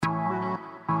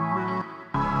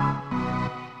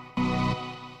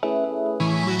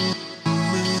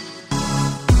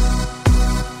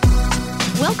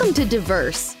Welcome to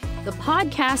Diverse, the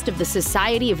podcast of the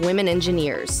Society of Women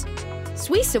Engineers.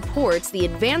 SWE supports the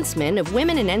advancement of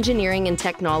women in engineering and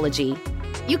technology.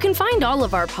 You can find all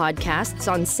of our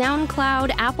podcasts on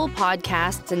SoundCloud, Apple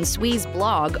Podcasts, and SWE's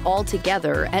blog all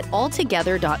together at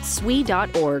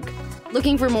alltogether.swe.org.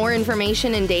 Looking for more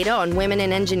information and data on women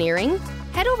in engineering?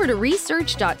 Head over to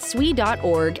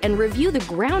research.swe.org and review the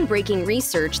groundbreaking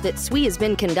research that SWE has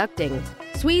been conducting.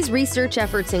 SWE's research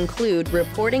efforts include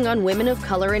reporting on women of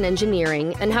color in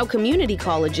engineering and how community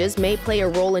colleges may play a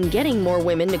role in getting more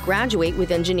women to graduate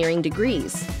with engineering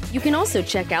degrees. You can also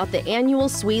check out the annual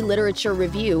SWE Literature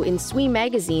Review in SWE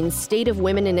Magazine's State of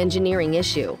Women in Engineering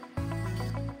issue.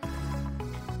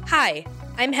 Hi,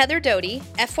 I'm Heather Doty,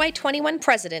 FY21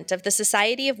 President of the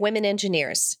Society of Women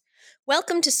Engineers.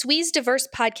 Welcome to SWE's Diverse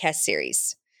podcast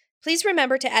series. Please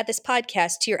remember to add this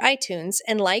podcast to your iTunes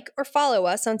and like or follow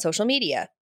us on social media.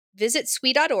 Visit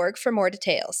SWE.org for more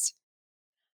details.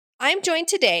 I'm joined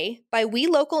today by We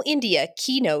Local India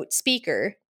keynote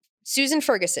speaker, Susan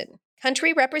Ferguson,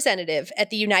 Country Representative at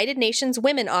the United Nations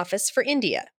Women Office for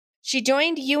India. She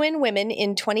joined UN Women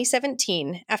in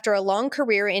 2017 after a long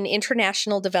career in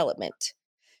international development.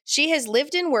 She has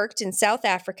lived and worked in South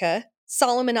Africa,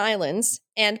 Solomon Islands,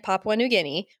 and Papua New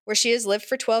Guinea, where she has lived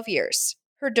for 12 years.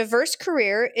 Her diverse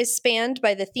career is spanned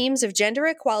by the themes of gender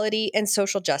equality and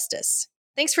social justice.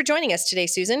 Thanks for joining us today,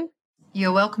 Susan.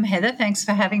 You're welcome, Heather. Thanks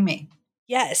for having me.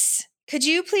 Yes. Could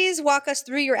you please walk us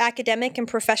through your academic and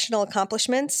professional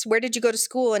accomplishments? Where did you go to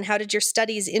school and how did your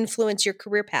studies influence your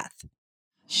career path?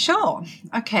 Sure.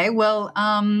 Okay. Well,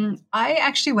 I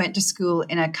actually went to school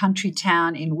in a country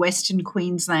town in Western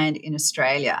Queensland in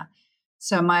Australia.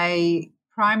 So my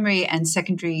primary and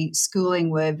secondary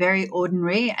schooling were very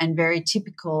ordinary and very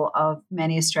typical of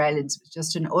many Australians. It was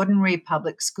just an ordinary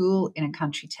public school in a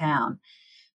country town.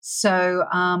 So,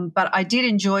 but I did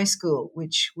enjoy school,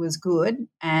 which was good.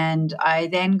 And I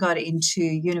then got into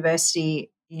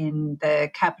university in the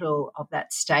capital of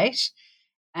that state.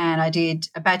 And I did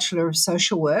a Bachelor of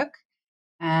Social Work.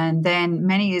 And then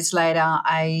many years later,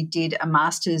 I did a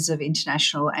Master's of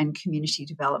International and Community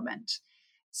Development.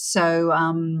 So,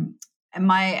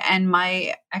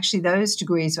 actually those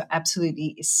degrees were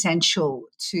absolutely essential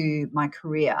to my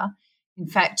career. In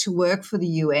fact, to work for the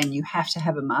UN, you have to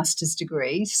have a master's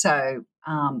degree. So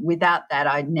without that,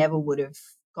 I never would have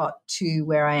got to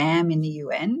where I am in the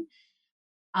UN.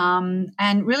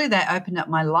 And really that opened up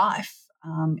my life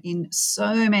in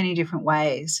so many different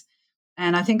ways.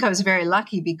 And I think I was very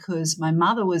lucky because my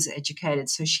mother was educated,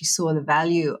 so she saw the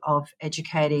value of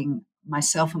educating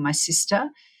myself and my sister,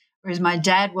 whereas my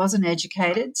dad wasn't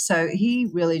educated. So he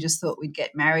really just thought we'd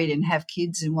get married and have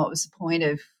kids, and what was the point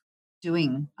of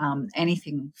doing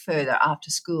anything further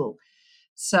after school.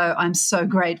 So I'm so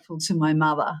grateful to my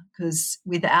mother because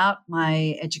without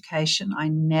my education, I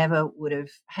never would have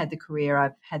had the career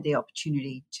I've had the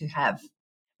opportunity to have.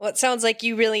 Well, it sounds like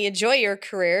you really enjoy your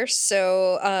career.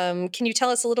 So can you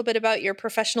tell us a little bit about your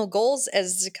professional goals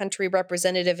as a country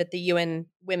representative at the UN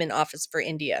Women Office for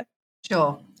India?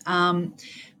 Sure.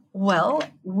 Well,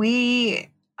 the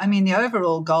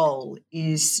overall goal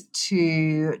is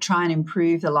to try and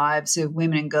improve the lives of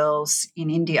women and girls in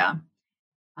India.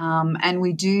 And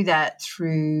we do that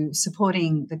through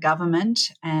supporting the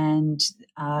government and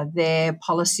their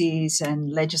policies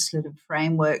and legislative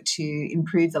framework to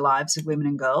improve the lives of women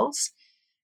and girls.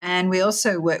 And we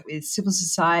also work with civil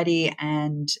society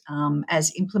and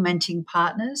as implementing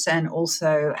partners and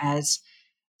also as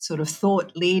sort of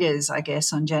thought leaders, I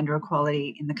guess, on gender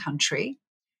equality in the country.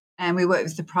 And we work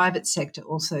with the private sector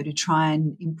also to try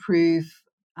and improve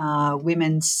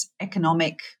women's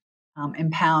economic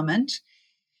empowerment.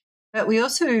 But we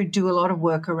also do a lot of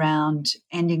work around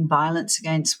ending violence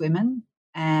against women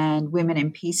and women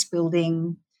in peace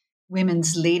building,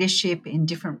 women's leadership in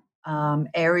different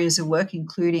areas of work,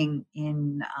 including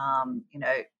in,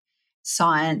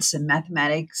 science and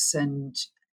mathematics and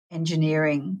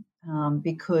engineering,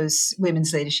 because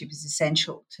women's leadership is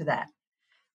essential to that.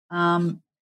 I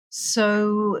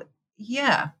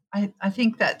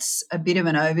think that's a bit of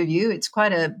an overview. It's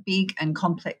quite a big and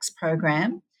complex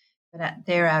program, but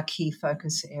they're our key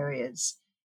focus areas.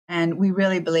 And we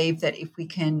really believe that if we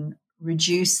can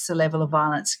reduce the level of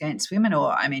violence against women,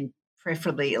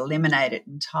 preferably eliminate it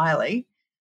entirely,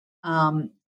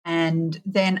 and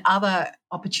then other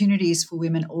opportunities for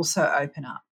women also open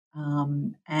up.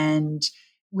 And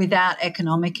without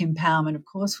economic empowerment, of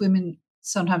course, women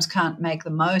sometimes can't make the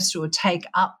most or take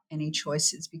up any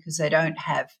choices because they don't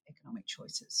have economic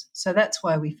choices. So that's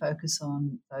why we focus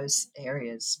on those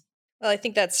areas. Well, I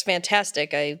think that's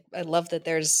fantastic. I love that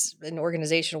there's an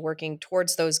organization working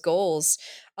towards those goals.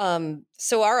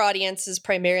 So our audience is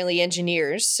primarily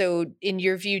engineers. So in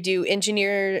your view,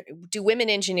 do women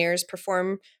engineers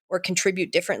perform or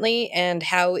contribute differently? And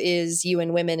how is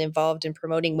UN Women involved in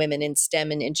promoting women in STEM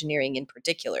and engineering in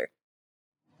particular?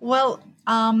 Well,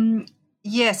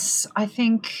 yes, I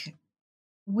think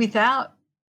without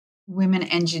women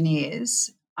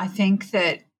engineers, I think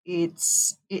that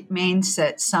it means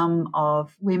that some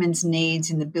of women's needs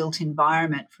in the built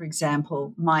environment, for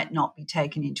example, might not be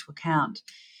taken into account.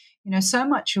 So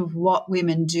much of what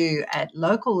women do at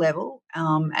local level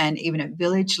and even at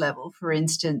village level, for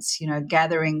instance,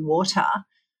 gathering water,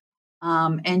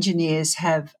 engineers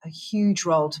have a huge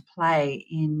role to play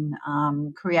in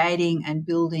creating and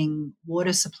building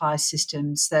water supply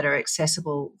systems that are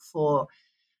accessible for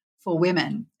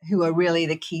women who are really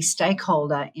the key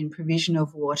stakeholder in provision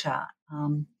of water.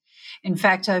 In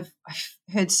fact, I've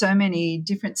heard so many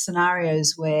different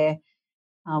scenarios where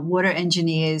water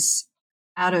engineers,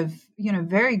 out of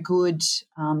very good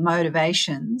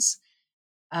motivations,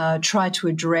 try to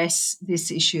address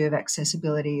this issue of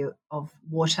accessibility of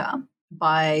water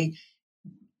by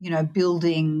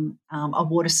building a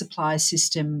water supply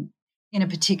system in a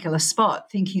particular spot,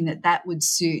 thinking that that would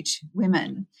suit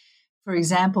women. For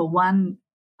example, one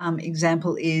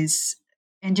example is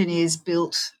engineers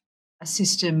built a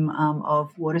system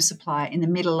of water supply in the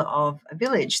middle of a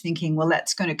village, thinking, well,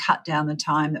 that's going to cut down the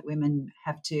time that women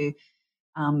have to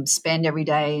spend every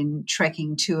day in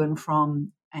trekking to and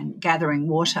from and gathering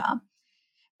water.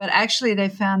 But actually, they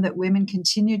found that women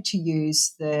continued to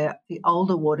use the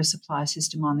older water supply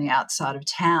system on the outside of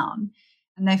town.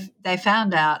 And they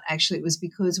found out actually it was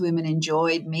because women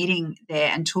enjoyed meeting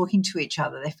there and talking to each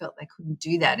other. They felt they couldn't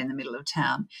do that in the middle of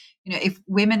town. If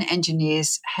women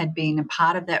engineers had been a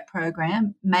part of that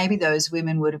program, maybe those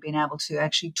women would have been able to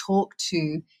actually talk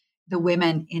to the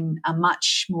women in a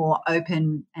much more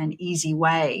open and easy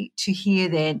way to hear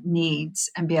their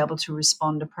needs and be able to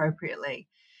respond appropriately.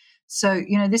 So,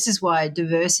 this is why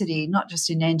diversity, not just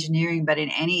in engineering, but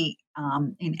in any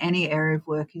area of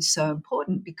work, is so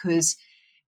important, because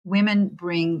women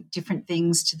bring different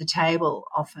things to the table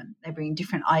often. They bring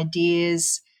different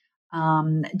ideas,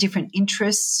 different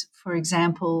interests, for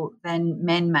example, than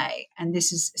men may. And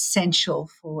this is essential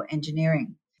for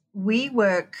engineering. We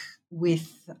work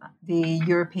with the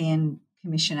European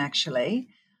Commission, actually,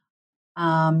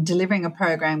 delivering a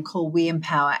program called We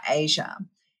Empower Asia,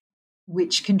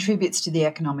 which contributes to the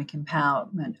economic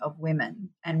empowerment of women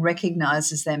and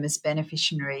recognises them as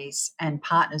beneficiaries and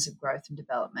partners of growth and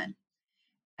development.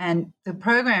 And the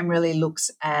program really looks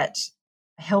at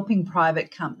helping private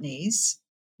companies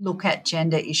look at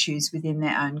gender issues within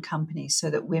their own companies so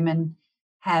that women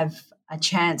have a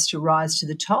chance to rise to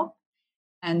the top,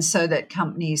 and so that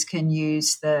companies can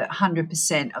use the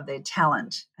 100% of their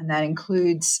talent. And that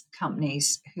includes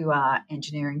companies who are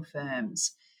engineering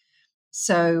firms.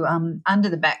 So under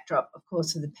the backdrop, of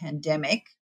course, of the pandemic,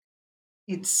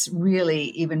 it's really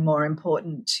even more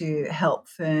important to help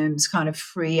firms kind of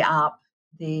free up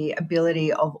the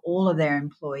ability of all of their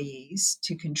employees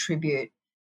to contribute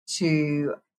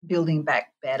to building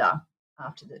back better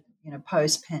after the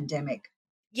post-pandemic.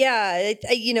 Yeah,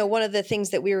 one of the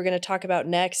things that we were going to talk about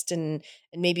next, and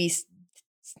maybe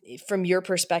from your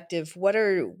perspective,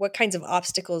 what kinds of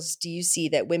obstacles do you see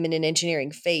that women in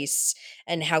engineering face,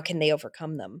 and how can they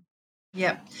overcome them?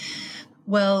 Yeah.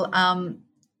 Well,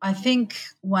 I think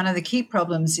one of the key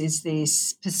problems is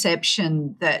this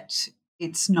perception that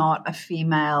it's not a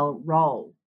female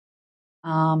role.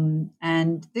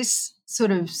 And this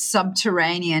sort of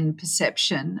subterranean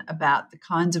perception about the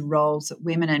kinds of roles that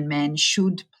women and men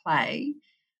should play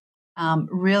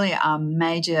really are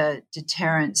major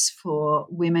deterrents for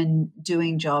women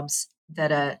doing jobs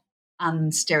that are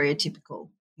unstereotypical,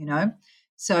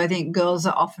 So I think girls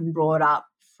are often brought up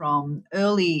from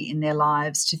early in their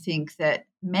lives to think that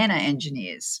men are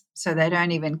engineers, so they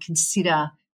don't even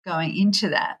consider going into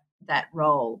that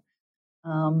role.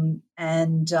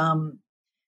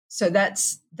 So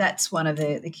that's one of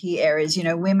the key areas.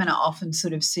 Women are often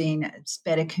sort of seen as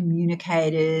better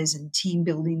communicators and team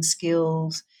building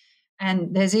skills.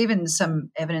 And there's even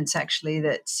some evidence actually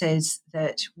that says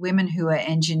that women who are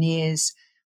engineers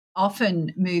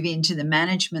often move into the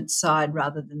management side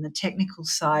rather than the technical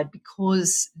side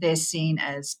because they're seen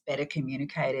as better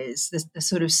communicators, the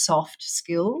sort of soft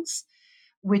skills,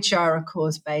 which are, of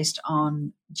course, based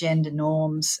on gender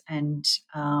norms and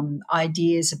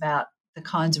ideas about the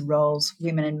kinds of roles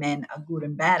women and men are good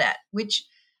and bad at, which,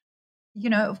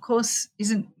 of course,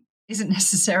 isn't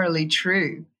necessarily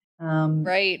true.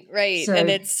 Right. So And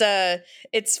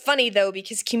it's funny though,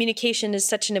 because communication is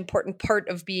such an important part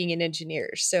of being an engineer.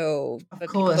 So, of but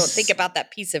people don't think course, about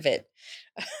that piece of it.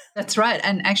 that's right.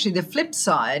 And actually, the flip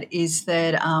side is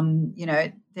that,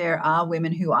 there are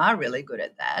women who are really good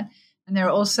at that. And there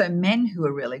are also men who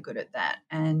are really good at that.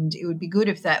 And it would be good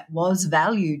if that was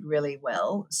valued really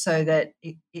well so that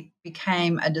it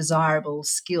became a desirable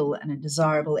skill and a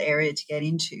desirable area to get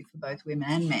into for both women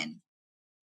and men.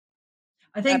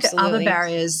 I think that Absolutely.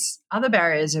 other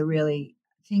barriers are really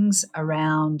things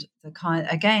around the kind,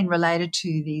 again, related to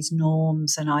these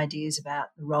norms and ideas about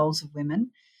the roles of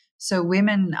women. So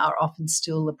women are often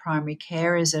still the primary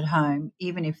carers at home,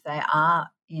 even if they are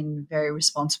in very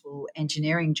responsible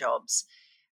engineering jobs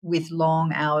with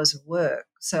long hours of work.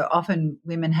 So often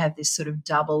women have this sort of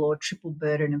double or triple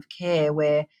burden of care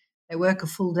where they work a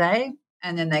full day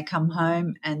and then they come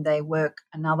home and they work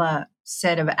another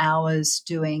set of hours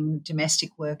doing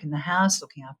domestic work in the house,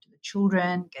 looking after the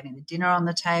children, getting the dinner on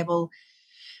the table.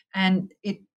 And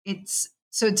it's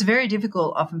very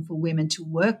difficult often for women to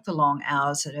work the long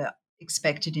hours that are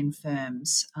expected in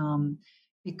firms,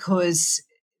 because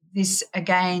this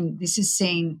is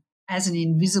seen as an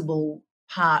invisible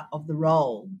part of the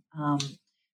role,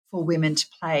 for women to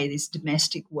play this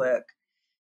domestic work.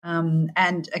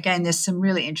 And again, there's some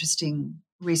really interesting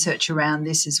research around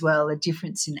this as well, the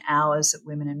difference in hours that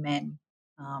women and men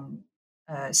um,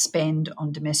 spend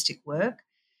on domestic work.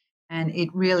 And it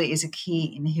really is a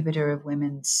key inhibitor of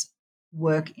women's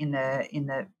work in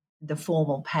the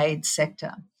formal paid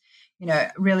sector.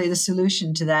 Really the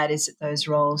solution to that is that those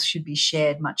roles should be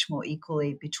shared much more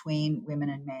equally between women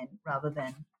and men rather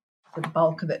than the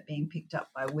bulk of it being picked up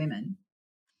by women.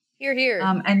 Here, here.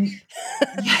 And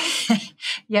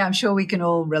yeah, I'm sure we can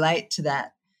all relate to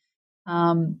that.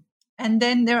 And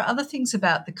then there are other things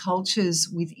about the cultures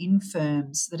within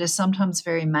firms that are sometimes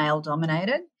very male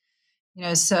dominated.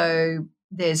 So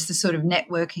there's the sort of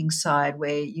networking side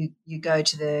where you go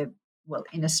to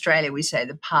in Australia we say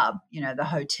the pub, the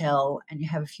hotel, and you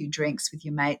have a few drinks with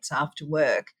your mates after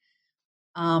work.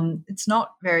 It's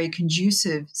not very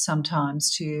conducive sometimes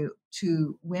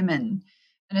to women,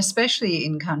 and especially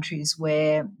in countries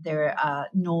where there are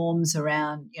norms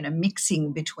around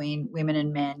mixing between women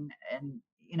and men, and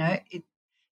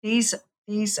these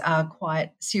these are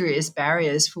quite serious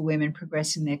barriers for women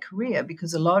progressing their career,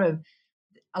 because a lot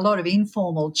of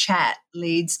informal chat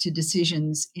leads to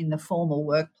decisions in the formal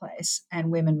workplace,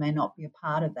 and women may not be a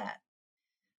part of that.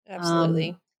 Um,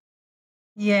 Absolutely.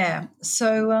 yeah,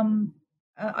 so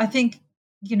I think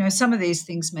some of these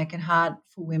things make it hard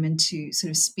for women to sort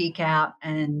of speak out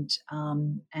and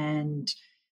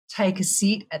take a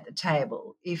seat at the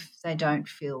table if they don't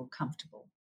feel comfortable.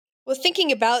 Well,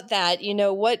 thinking about that,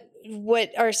 what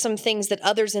are some things that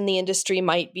others in the industry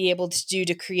might be able to do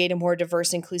to create a more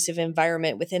diverse, inclusive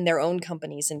environment within their own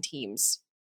companies and teams?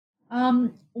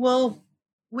 Well,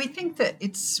 we think that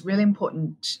it's really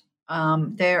important.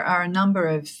 There are a number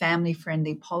of family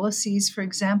friendly policies, for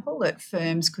example, that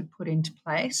firms could put into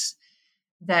place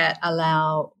that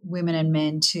allow women and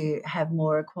men to have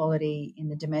more equality in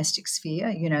the domestic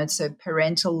sphere. So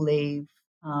parental leave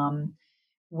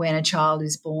when a child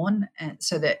is born, and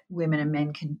so that women and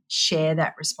men can share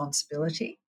that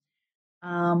responsibility.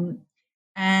 Um,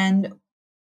 and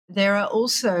there are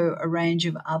also a range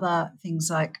of other things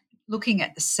like looking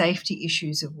at the safety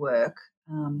issues of work.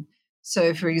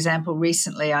 So, for example,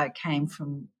 recently I came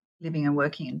from living and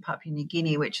working in Papua New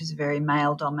Guinea, which is a very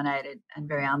male dominated and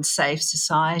very unsafe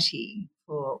society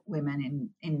for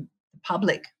women in the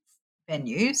public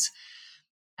venues.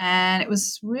 And it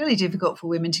was really difficult for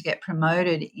women to get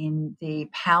promoted in the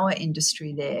power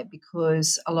industry there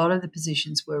because a lot of the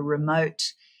positions were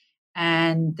remote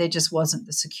and there just wasn't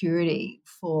the security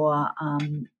for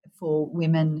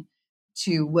women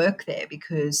to work there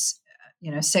because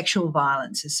sexual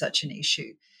violence is such an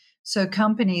issue. So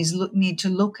companies need to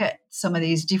look at some of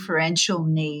these differential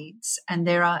needs, and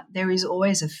there is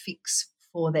always a fix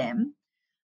for them,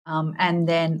 and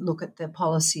then look at the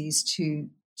policies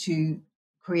to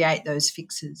create those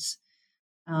fixes.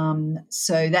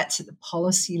 So that's at the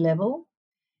policy level.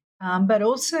 But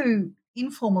also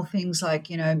informal things like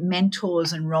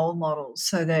mentors and role models,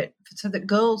 so that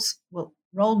girls, well,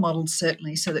 role models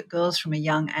certainly, so that girls from a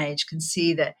young age can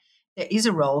see that there is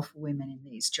a role for women in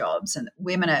these jobs and that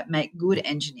women make good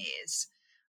engineers.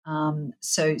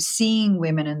 So seeing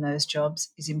women in those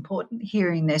jobs is important,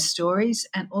 hearing their stories,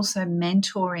 and also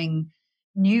mentoring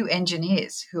new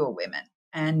engineers who are women,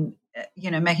 and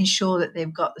making sure that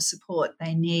they've got the support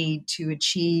they need to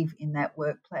achieve in that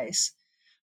workplace.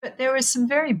 But there are some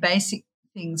very basic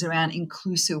things around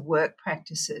inclusive work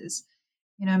practices.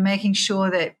 making sure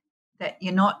that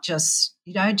you don't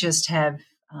just have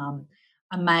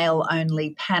a male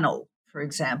only panel, for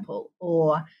example,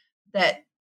 or that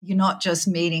you're not just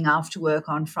meeting after work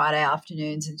on Friday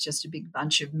afternoons. It's just a big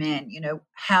bunch of men.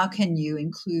 How can you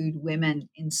include women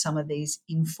in some of these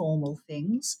informal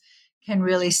things? Can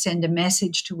really send a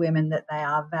message to women that they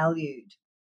are valued.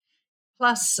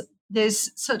 Plus,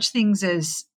 there's such things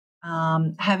as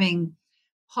having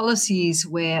policies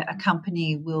where a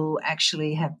company will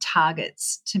actually have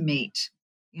targets to meet,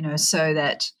 so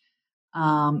that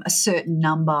a certain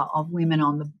number of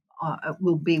women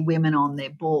will be women on their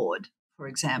board, for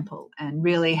example, and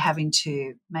really having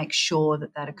to make sure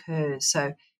that occurs.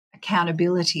 So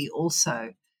accountability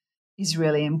also is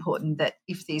really important, that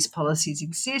if these policies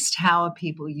exist, how are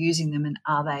people using them and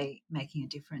are they making a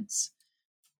difference?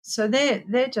 So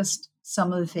they're just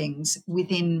some of the things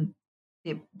within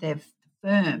their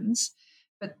firms.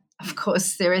 But of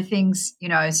course, there are things,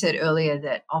 I said earlier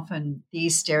that often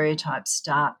these stereotypes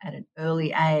start at an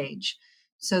early age.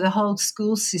 So the whole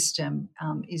school system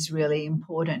is really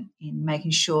important in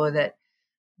making sure that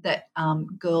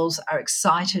girls are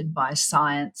excited by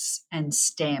science and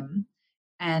STEM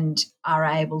and are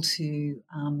able to,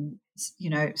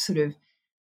 sort of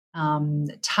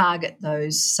target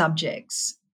those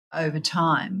subjects over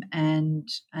time and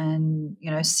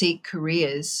seek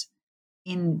careers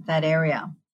in that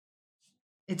area.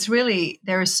 It's really,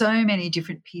 there are so many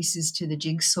different pieces to the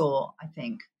jigsaw, I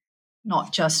think,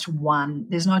 not just one.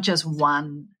 There's not just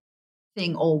one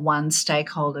thing or one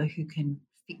stakeholder who can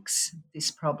fix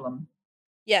this problem.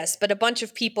 Yes, but a bunch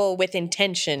of people with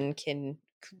intention can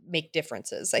make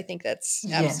differences. I think that's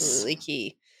absolutely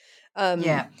key.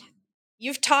 Yeah.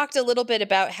 You've talked a little bit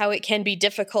about how it can be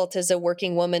difficult as a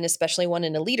working woman, especially one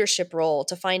in a leadership role,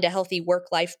 to find a healthy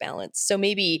work-life balance. So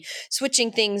maybe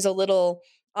switching things a little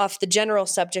off the general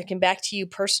subject and back to you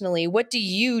personally, what do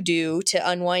you do to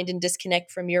unwind and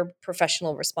disconnect from your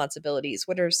professional responsibilities?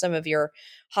 What are some of your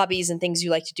hobbies and things you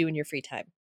like to do in your free time?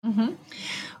 Mm-hmm.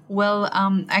 Well,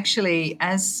 actually,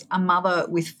 as a mother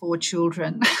with 4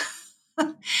 children,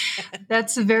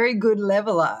 that's a very good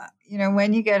leveler.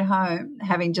 When you get home,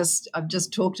 I've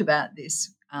just talked about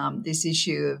this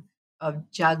issue of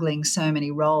juggling so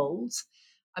many roles.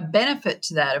 A benefit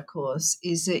to that, of course,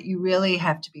 is that you really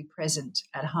have to be present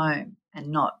at home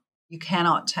and you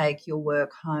cannot take your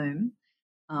work home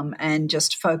and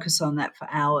just focus on that for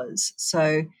hours.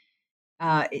 So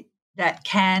that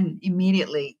can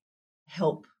immediately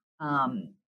help,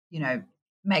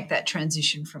 make that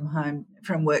transition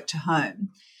from work to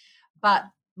home. But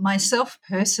myself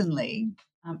personally,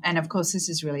 and of course this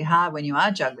is really hard when you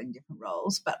are juggling different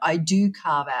roles, but I do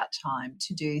carve out time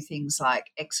to do things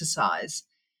like exercise.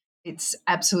 It's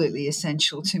absolutely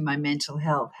essential to my mental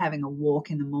health, having a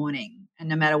walk in the morning. And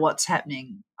no matter what's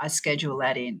happening, I schedule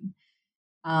that in.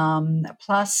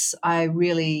 Plus, I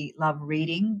really love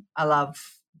reading. I love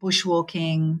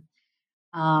bushwalking.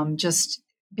 Just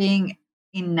being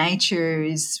in nature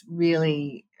is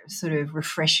really sort of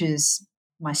refreshes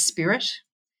my spirit.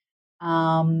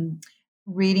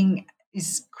 Reading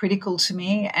is critical to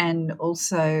me, and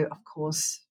also, of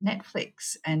course,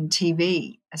 Netflix and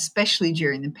TV, especially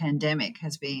during the pandemic,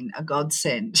 has been a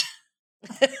godsend.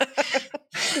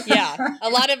 Yeah, a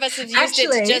lot of us have used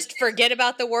it to just forget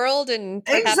about the world and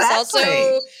perhaps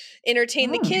also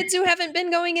entertain the kids who haven't been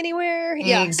going anywhere.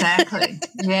 Yeah, exactly.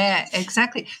 Yeah,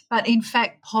 exactly. But in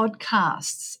fact,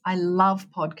 podcasts, I love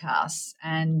podcasts,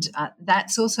 and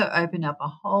that's also opened up a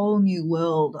whole new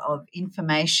world of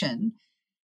information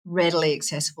readily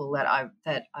accessible that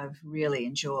I've really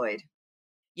enjoyed.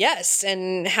 Yes,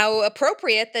 and how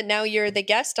appropriate that now you're the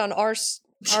guest on our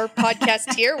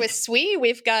podcast here with SWE.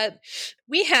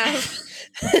 We have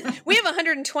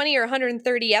 120 or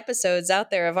 130 episodes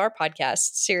out there of our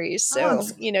podcast series. So,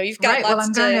 you've got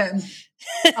lots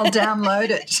I'll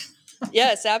download it.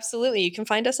 Yes, absolutely. You can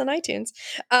find us on iTunes.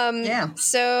 Yeah.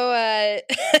 So,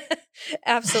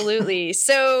 absolutely.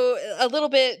 So a little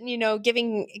bit,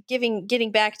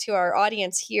 getting back to our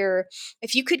audience here,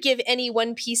 if you could give any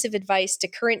one piece of advice to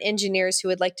current engineers who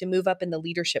would like to move up in the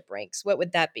leadership ranks, what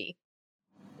would that be?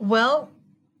 Well,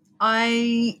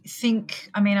 I'm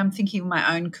thinking of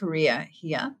my own career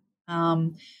here. I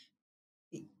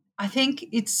think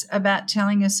it's about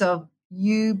telling yourself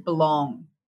you belong.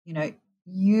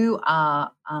 You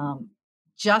are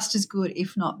just as good,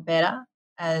 if not better,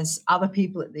 as other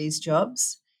people at these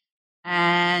jobs,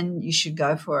 and you should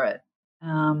go for it.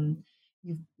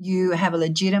 You have a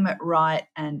legitimate right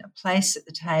and a place at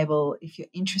the table if you're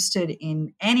interested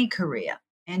in any career,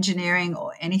 engineering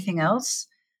or anything else.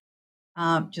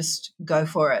 Just go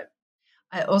for it.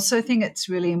 I also think it's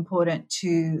really important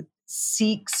to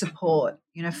seek support,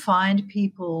 find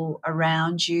people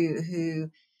around you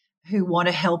who want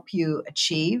to help you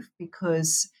achieve,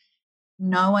 because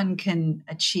no one can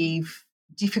achieve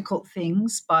difficult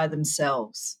things by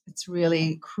themselves. It's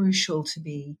really crucial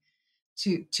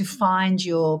to find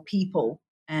your people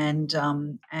and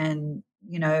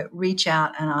reach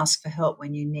out and ask for help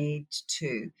when you need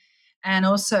to, and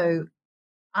also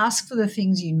ask for the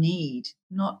things you need,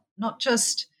 not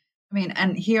just,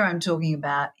 and here I'm talking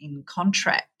about in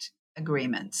contract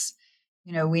agreements.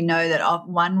 We know that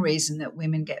one reason that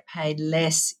women get paid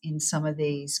less in some of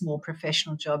these more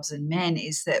professional jobs than men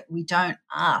is that we don't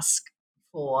ask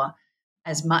for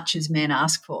as much as men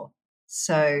ask for.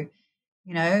 So,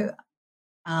 you know,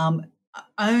 um,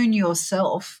 own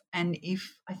yourself. And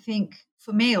I think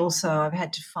for me also, I've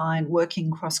had to find,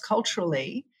 working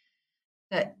cross-culturally,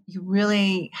 that you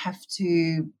really have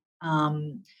to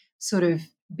sort of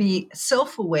be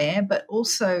self-aware, but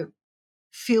also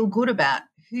feel good about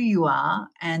who you are,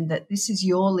 and that this is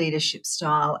your leadership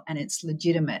style and it's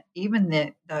legitimate,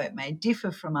 even though it may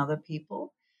differ from other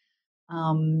people.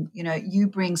 You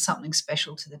bring something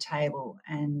special to the table,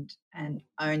 and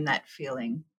own that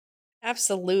feeling.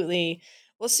 Absolutely.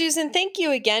 Well, Susan, thank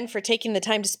you again for taking the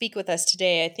time to speak with us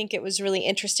today. I think it was really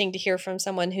interesting to hear from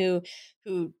someone who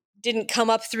didn't come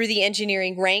up through the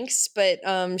engineering ranks, but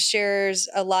shares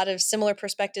a lot of similar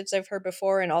perspectives I've heard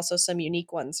before, and also some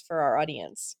unique ones for our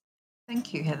audience.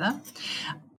 Thank you, Heather.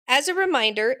 As a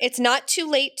reminder, it's not too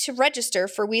late to register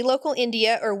for We Local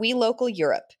India or We Local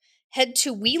Europe. Head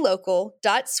to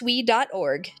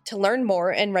welocal.swe.org to learn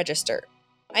more and register.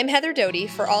 I'm Heather Doty.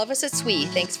 For all of us at SWE,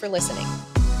 thanks for listening.